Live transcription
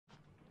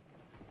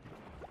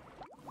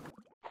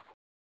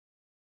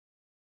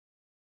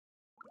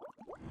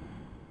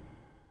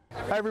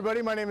Hi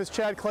everybody, my name is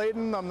Chad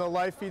Clayton. I'm the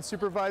live feed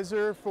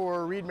supervisor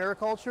for Reed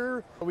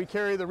Mariculture. We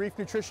carry the Reef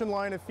Nutrition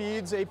line of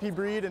feeds, AP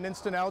Breed and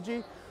Instant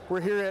Algae.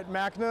 We're here at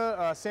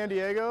MACNA, San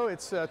Diego.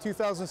 It's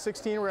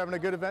 2016. We're having a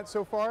good event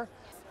so far.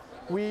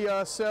 We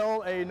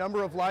sell a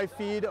number of live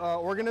feed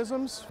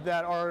organisms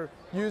that are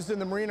used in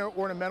the marine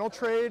ornamental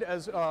trade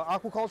as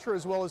aquaculture,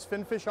 as well as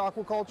finfish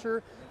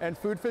aquaculture and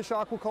food fish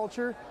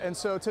aquaculture. And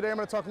so today I'm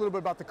going to talk a little bit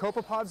about the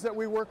copepods that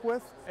we work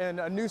with and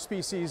a new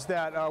species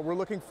that we're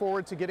looking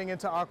forward to getting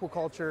into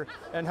aquaculture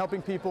and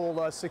helping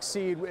people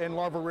succeed in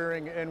larva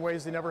rearing in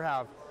ways they never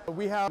have.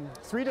 We have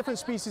 3 different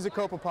species of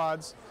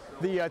copepods.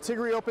 The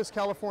Tigriopus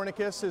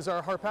californicus is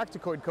our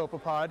harpacticoid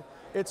copepod.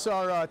 It's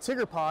our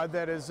tiger pod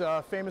that is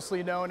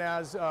famously known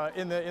as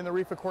in the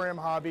reef aquarium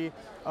hobby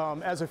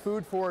as a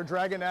food for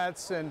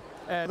dragonets and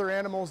other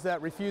animals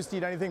that refuse to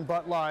eat anything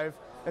but live.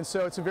 And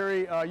so it's a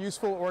very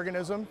useful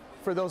organism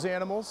for those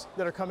animals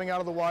that are coming out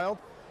of the wild.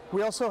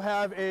 We also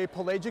have a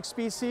pelagic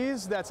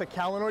species that's a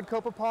calanoid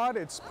copepod.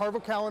 It's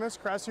Parvocalanus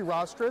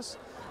crassirostris.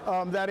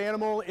 That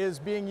animal is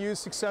being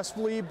used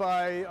successfully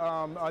by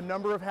a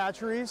number of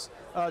hatcheries.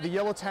 The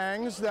yellow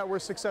tangs that were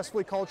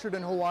successfully cultured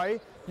in Hawaii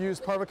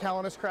use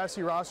Parvocalanus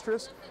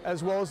crassirostris,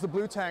 as well as the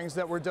blue tangs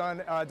that were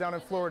done down in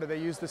Florida. They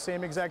use the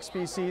same exact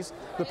species,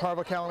 the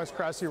Parvocalanus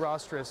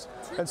crassirostris.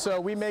 And so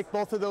we make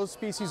both of those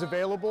species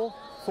available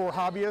for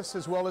hobbyists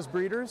as well as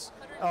breeders,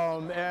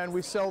 and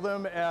we sell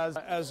them as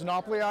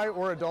nauplii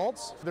or adults.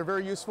 They're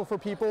very useful for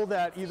people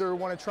that either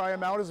want to try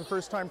them out as a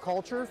first-time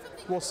culture.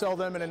 We'll sell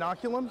them an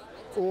inoculum,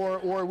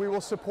 or we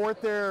will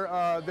support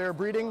their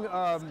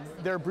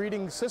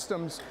breeding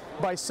systems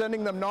by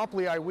sending them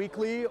nauplii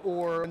weekly,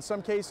 or in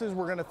some cases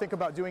we're going to think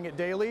about doing it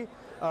daily,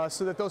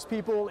 so that those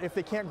people, if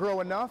they can't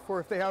grow enough or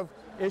if they have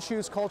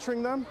issues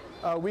culturing them,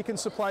 we can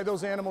supply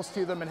those animals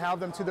to them and have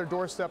them to their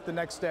doorstep the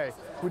next day.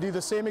 We do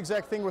the same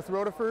exact thing with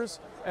rotifers,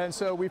 and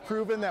so we've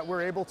proven that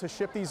we're able to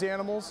ship these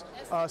animals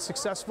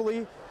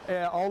successfully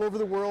all over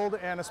the world,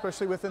 and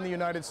especially within the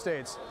United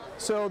States.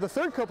 So the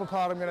third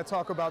copepod I'm going to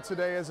talk about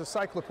today is a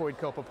cyclopoid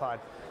copepod.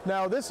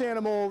 Now this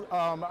animal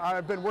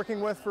I've been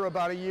working with for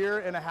about 1.5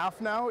 years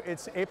now.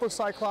 It's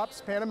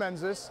Apocyclops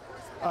panamensis.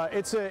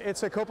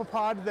 It's a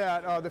copepod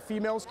that the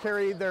females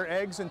carry their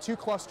eggs in 2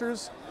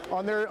 clusters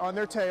on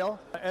their tail,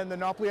 and the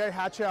nauplii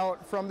hatch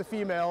out from the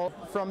female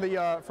from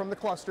the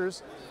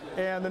clusters.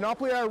 And the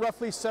nauplii are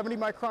roughly 70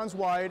 microns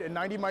wide and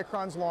 90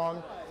 microns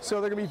long, so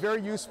they're going to be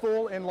very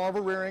useful in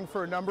larva rearing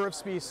for a number of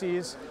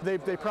species. They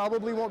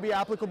probably won't be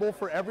applicable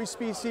for every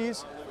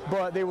species,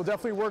 but they will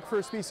definitely work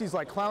for species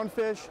like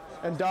clownfish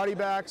and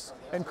dottybacks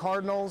and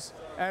cardinals,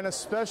 and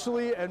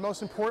especially and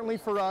most importantly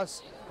for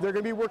us, they're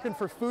going to be working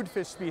for food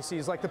fish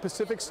species like the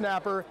Pacific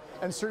snapper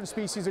and certain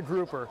species of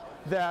grouper,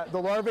 that the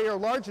larvae are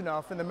large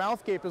enough and the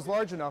mouth gape is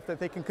large enough that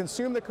they can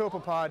consume the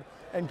copepod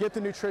and get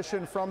the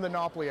nutrition from the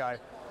nauplii.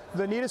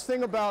 The neatest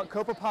thing about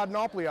copepod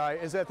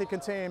nauplii is that they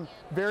contain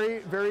very,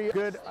 very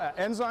good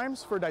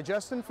enzymes for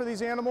digestion for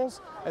these animals,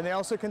 and they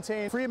also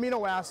contain free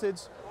amino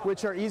acids,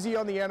 which are easy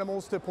on the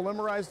animals to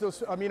polymerize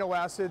those amino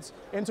acids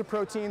into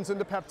proteins,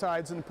 into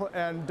peptides,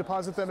 and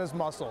deposit them as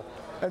muscle.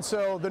 And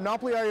so the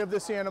nauplii of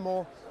this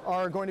animal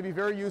are going to be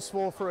very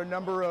useful for a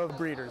number of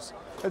breeders.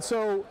 And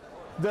so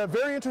the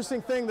very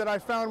interesting thing that I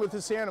found with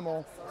this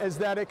animal is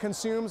that it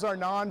consumes our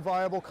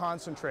non-viable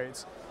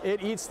concentrates.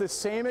 It eats the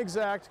same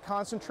exact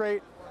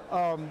concentrate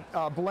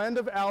blend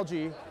of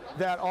algae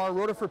that our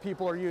rotifer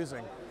people are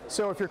using.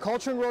 So if you're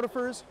culturing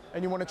rotifers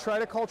and you want to try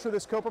to culture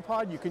this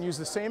copepod, you can use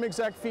the same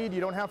exact feed.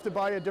 You don't have to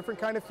buy a different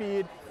kind of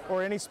feed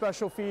or any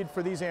special feed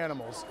for these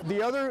animals.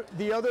 The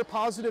other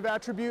positive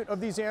attribute of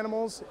these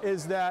animals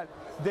is that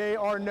they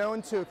are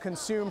known to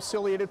consume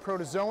ciliated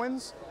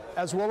protozoans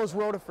as well as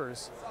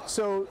rotifers.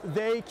 So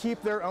they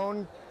keep their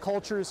own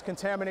cultures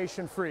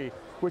contamination free,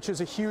 which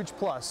is a huge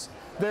plus.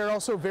 They're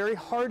also very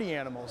hardy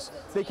animals.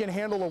 They can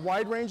handle a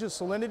wide range of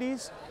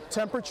salinities,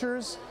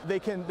 temperatures. They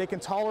can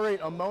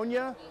tolerate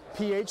ammonia,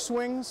 pH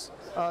swings.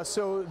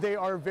 So they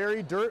are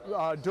very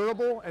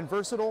durable and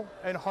versatile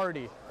and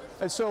hardy.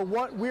 And so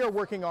what we are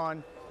working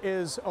on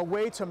is a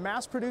way to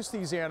mass produce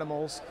these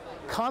animals,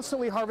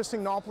 constantly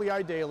harvesting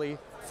nauplii daily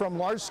from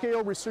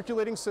large-scale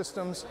recirculating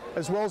systems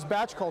as well as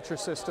batch culture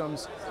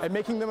systems, and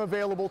making them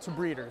available to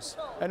breeders.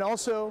 And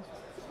also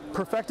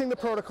perfecting the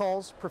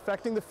protocols,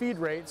 perfecting the feed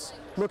rates,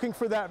 looking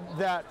for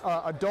that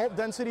adult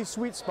density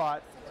sweet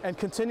spot, and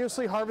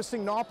continuously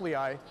harvesting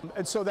nauplii,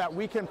 and so that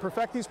we can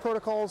perfect these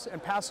protocols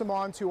and pass them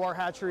on to our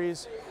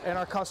hatcheries and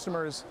our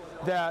customers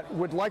that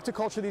would like to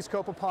culture these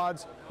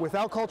copepods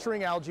without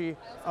culturing algae,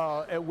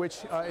 which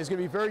is going to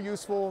be very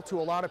useful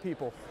to a lot of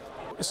people.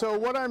 So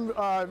what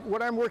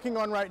I'm working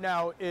on right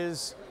now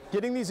is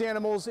getting these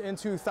animals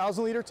into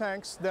 1,000-liter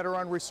tanks that are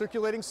on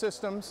recirculating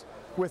systems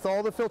with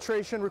all the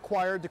filtration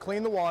required to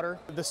clean the water,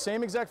 the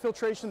same exact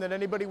filtration that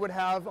anybody would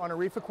have on a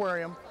reef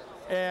aquarium,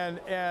 and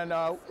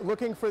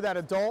looking for that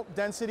adult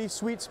density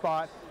sweet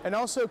spot, and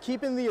also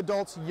keeping the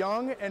adults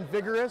young and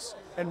vigorous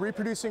and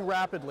reproducing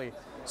rapidly.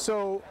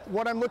 So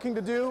what I'm looking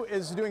to do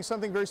is doing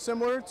something very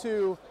similar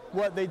to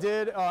what they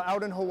did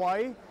out in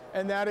Hawaii.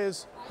 and that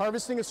is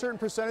harvesting a certain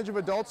percentage of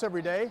adults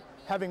every day,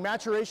 having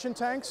maturation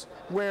tanks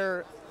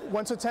where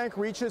once a tank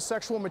reaches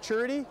sexual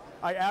maturity,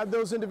 I add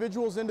those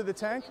individuals into the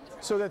tank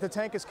so that the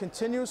tank is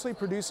continuously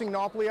producing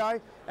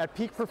nauplii at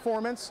peak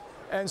performance,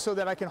 and so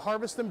that I can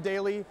harvest them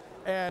daily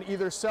and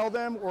either sell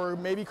them or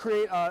maybe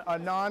create a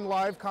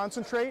non-live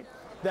concentrate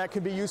that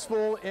could be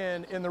useful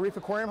in the reef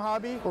aquarium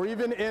hobby or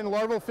even in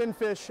larval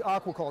finfish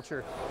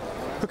aquaculture.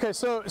 Okay,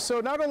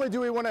 so not only do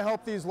we want to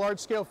help these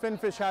large-scale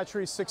finfish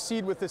hatcheries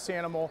succeed with this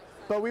animal,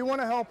 but we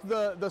want to help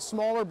the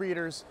smaller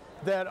breeders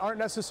that aren't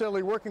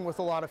necessarily working with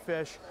a lot of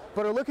fish,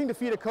 but are looking to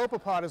feed a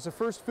copepod as a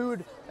first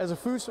food, as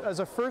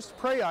a first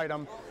prey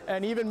item,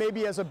 and even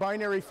maybe as a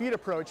binary feed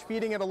approach,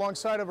 feeding it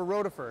alongside of a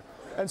rotifer.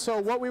 And so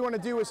what we want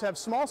to do is have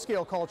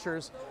small-scale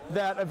cultures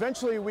that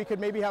eventually we could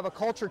maybe have a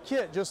culture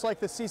kit, just like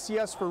the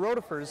CCS for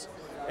rotifers,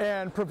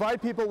 and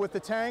provide people with the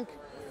tank,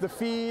 the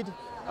feed,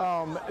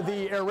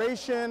 the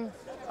aeration,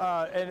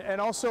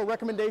 and also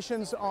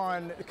recommendations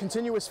on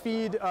continuous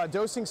feed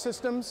dosing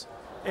systems,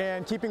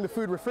 and keeping the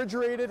food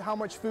refrigerated, how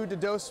much food to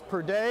dose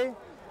per day,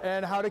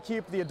 and how to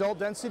keep the adult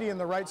density in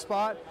the right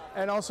spot,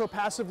 and also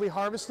passively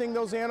harvesting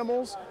those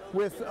animals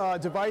with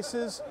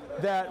devices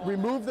that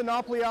remove the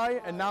nauplii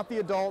and not the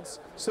adults,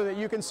 so that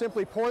you can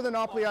simply pour the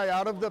nauplii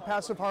out of the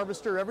passive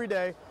harvester every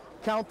day,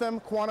 count them,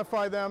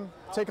 quantify them,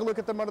 take a look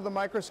at them under the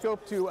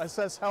microscope to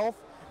assess health,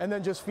 and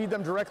then just feed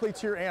them directly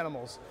to your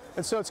animals.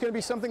 And so it's going to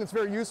be something that's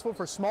very useful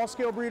for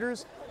small-scale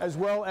breeders as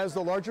well as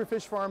the larger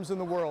fish farms in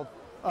the world.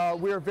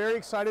 We are very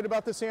excited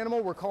about this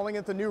animal. We're calling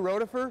it the new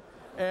rotifer,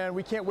 and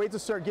we can't wait to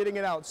start getting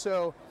it out.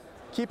 So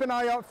keep an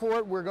eye out for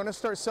it. We're going to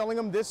start selling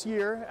them this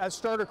year as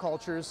starter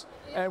cultures,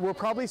 and we'll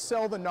probably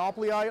sell the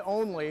nauplii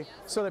only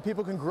so that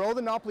people can grow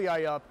the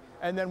nauplii up,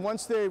 and then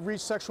once they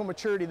reach sexual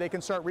maturity, they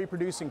can start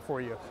reproducing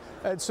for you.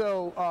 And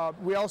so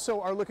we also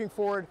are looking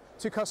forward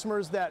to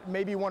customers that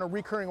maybe want a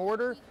recurring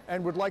order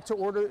and would like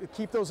to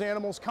keep those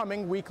animals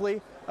coming weekly.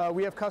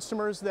 We have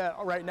customers that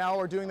right now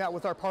are doing that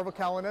with our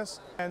parvocalenus,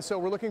 and so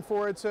we're looking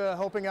forward to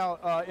helping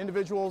out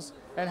individuals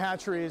and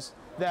hatcheries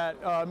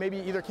that maybe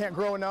either can't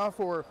grow enough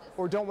or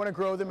don't want to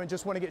grow them and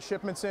just want to get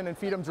shipments in and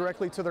feed them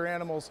directly to their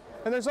animals.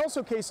 And there's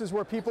also cases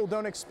where people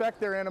don't expect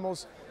their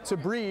animals to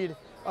breed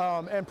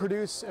and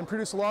produce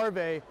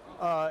larvae.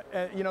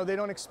 You know, they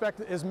don't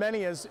expect as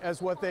many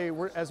as what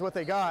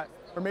they got,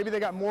 or maybe they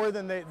got more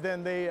than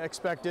they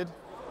expected.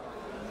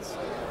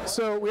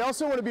 So we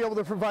also want to be able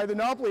to provide the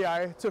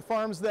nauplii to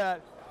farms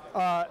that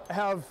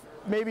have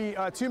maybe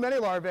too many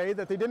larvae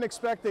that they didn't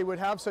expect they would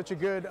have such a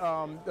good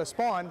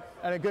spawn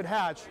and a good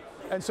hatch,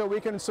 and so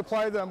we can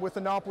supply them with the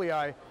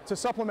nauplii to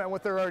supplement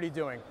what they're already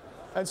doing.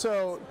 And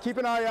so keep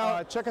an eye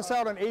out. Check us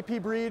out on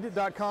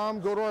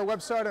apbreed.com. Go to our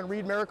website on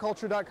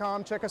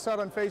reedmariculture.com. Check us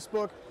out on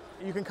Facebook.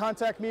 You can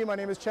contact me. My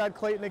name is Chad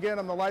Clayton again.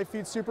 I'm the live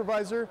feed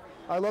supervisor.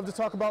 I love to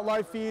talk about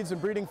live feeds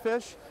and breeding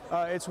fish.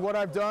 It's what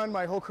I've done.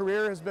 My whole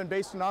career has been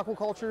based in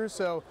aquaculture,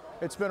 so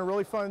it's been a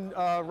really fun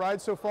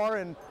ride so far,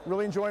 and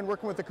really enjoying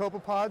working with the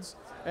copepods.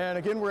 And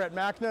again, we're at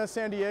MACNA,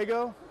 San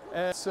Diego,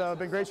 and it's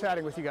been great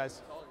chatting with you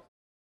guys.